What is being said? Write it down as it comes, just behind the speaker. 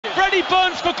Freddie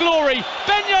Burns for glory.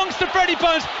 Ben Youngs to Freddie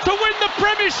Burns to win the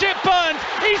Premiership. Burns,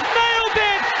 he's nailed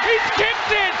it, he's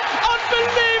kicked it.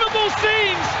 Unbelievable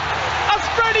scenes as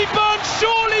Freddie Burns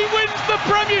surely wins the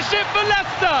Premiership for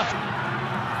Leicester.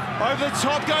 Over the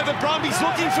top go the Brumbies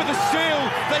looking for the steal.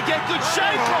 They get good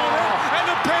shape on it, and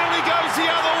the penalty goes the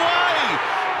other way.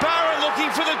 Barrett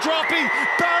looking for the dropping.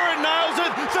 Barrett nails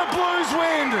it. The Blues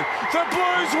win. The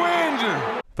Blues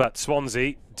win. But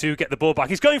Swansea do get the ball back.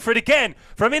 He's going for it again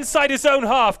from inside his own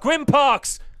half. Gwyn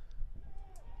Parks.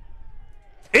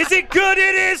 Is it good?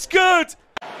 It is good.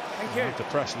 Thank you. To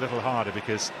press a little harder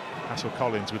because Hassel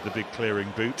Collins with the big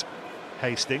clearing boot.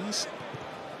 Hastings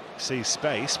sees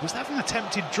space. Was that an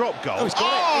attempted drop goal? Oh, he's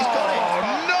got it. He's got it.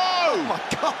 Oh, no! Oh, my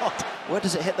God. Where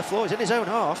does it hit the floor? He's in his own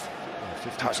half.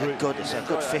 That's a good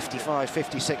 55,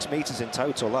 56 metres in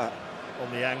total, that. On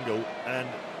the angle, and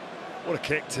what a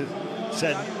kick to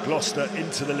send Gloucester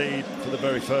into the lead for the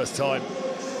very first time.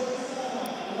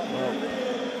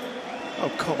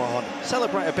 Oh, come on.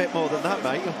 Celebrate a bit more than that,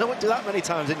 mate. You'll not do that many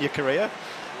times in your career.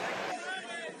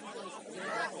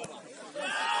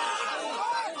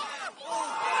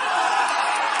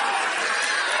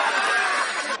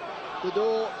 The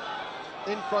door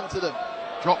in front of them.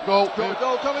 Drop goal. Drop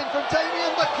goal coming from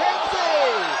Damien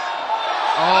McKenzie.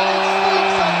 Oh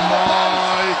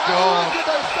my God! Look at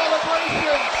those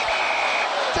celebrations.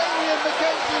 Damien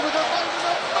McKenzie with a moment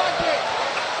of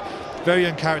magic. Very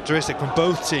uncharacteristic from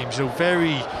both teams.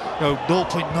 Very,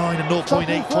 0.9 and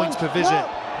 0.8 points per visit.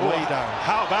 Way down.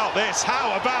 How about this?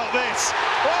 How about this?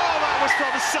 Oh, that was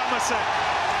from Somerset.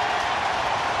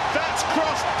 That's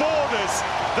crossed borders.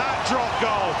 That drop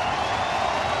goal.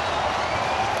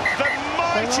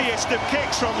 Mightiest of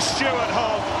kicks from Stuart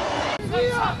Hogg.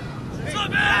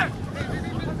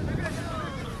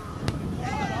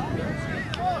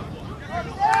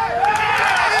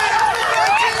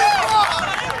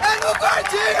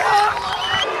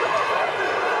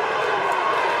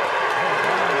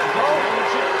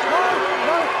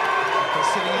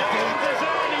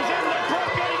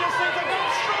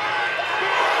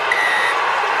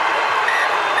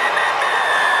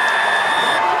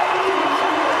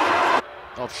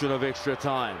 Option of extra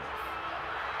time.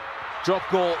 Drop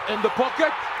goal in the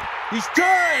pocket. He's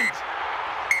turned.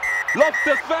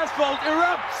 Loftus Versfeld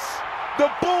erupts. The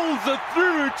Bulls are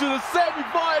through to the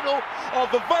semi-final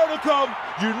of the Vodacom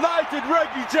United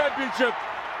Rugby Championship.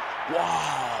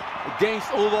 Wow!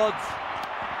 Against all odds.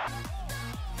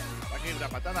 Aquí una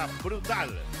patada brutal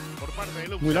por parte de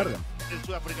Luke. Muy larga. El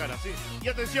sudafricano, sí. Y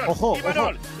atención. Ojo,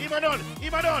 Imanol, Imanol,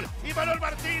 Imanol, Imanol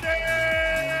Martínez.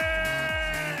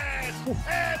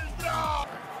 El drop.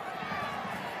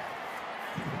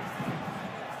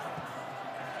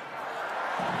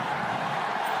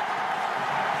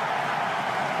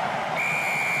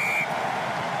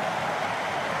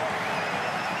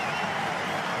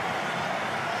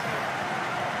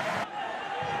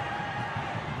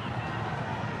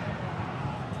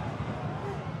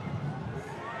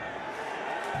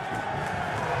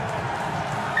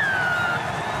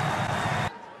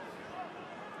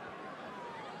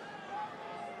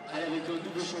 Avec un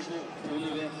double changement pour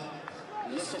Nevers,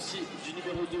 la sortie du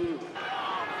numéro 2.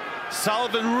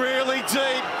 Sullivan really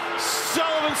deep.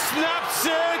 Sullivan snaps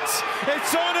it.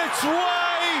 It's on its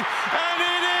way, and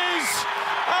it is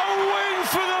a win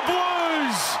for the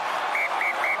Blues.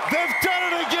 They've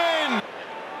done it again.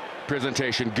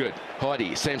 Presentation good.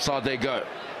 Hardy, same side they go.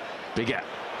 Bigger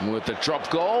with the drop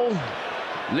goal.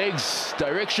 Legs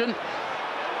direction.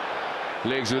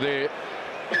 Legs are there.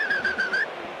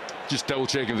 Just double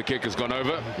checking the kick has gone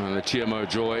over. And the TMO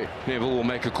Joy. Neville will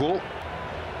make a call.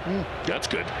 That's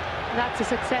good. That's a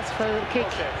successful kick.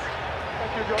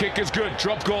 Kick is good.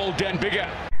 Drop goal, Dan Bigger.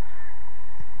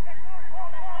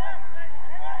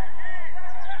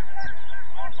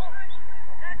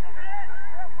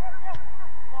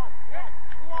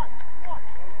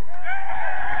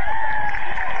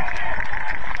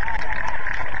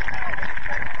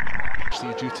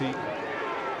 Duty.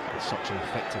 Such an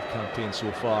effective campaign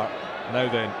so far. Now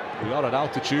then, we are at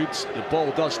altitudes. The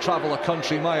ball does travel a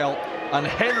country mile, and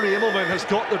Henry Immelman has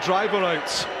got the driver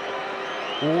out.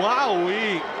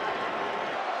 Wowee!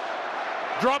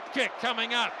 Drop kick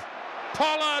coming up.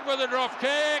 Pollard with a drop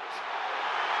kick.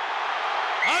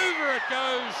 Over it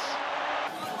goes.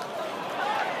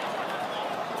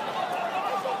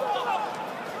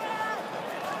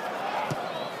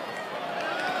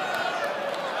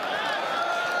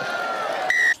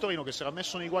 Torino che si era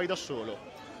messo nei guai da solo,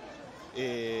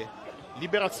 e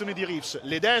liberazione di Reeves.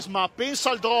 Ledesma pensa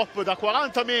al drop da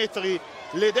 40 metri.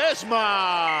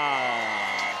 Ledesma,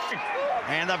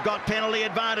 and they've got penalty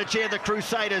advantage here, the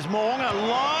Crusaders. Moonga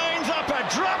lines up a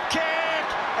drop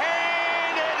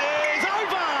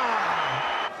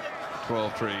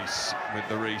 12 trees with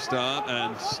the restart,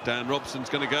 and Dan Robson's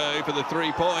going to go for the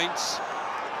 3 points.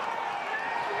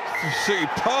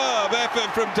 Superb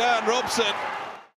effort from Dan Robson.